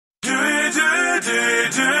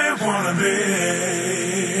do wanna be.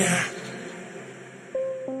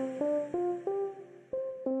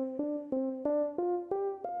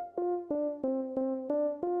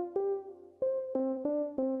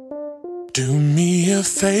 Do me a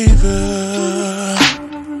favor,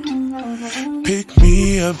 pick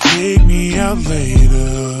me up, take me out later.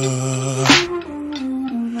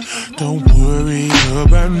 Don't worry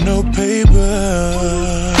about no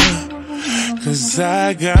paper, 'cause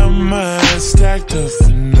I got mine stacked up for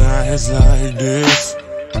nights like this.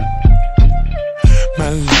 My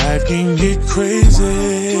life can get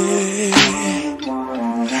crazy,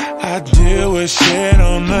 I deal with shit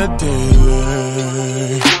on the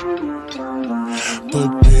daily. But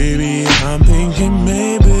baby, I'm thinking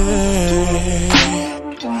maybe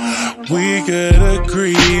we could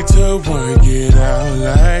agree to work it out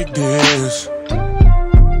like this.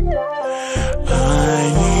 I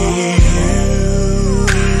need you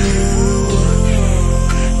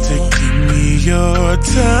to give me your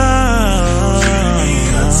time.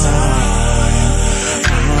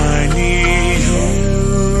 I need you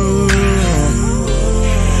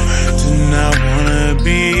to not wanna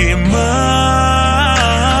be mine.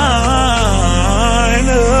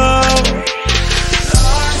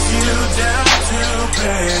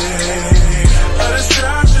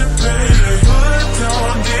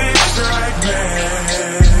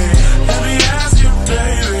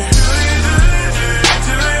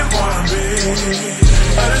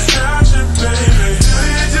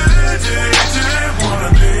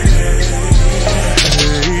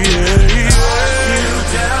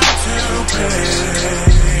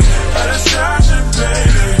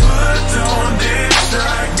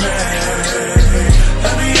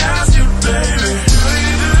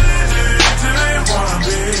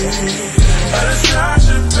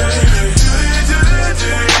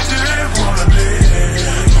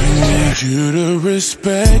 You to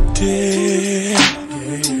respect it.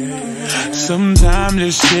 Sometimes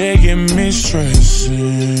this shit get me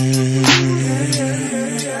stressing,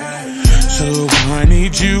 so I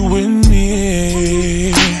need you with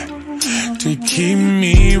me to keep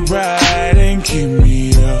me right and keep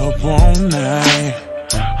me up all night.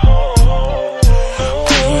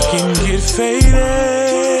 We can get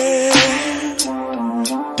faded,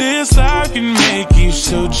 this life can make you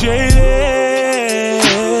so jaded,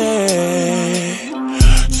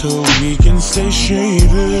 so we can stay shaded,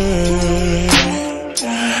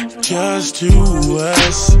 just to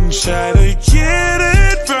us and try to get it.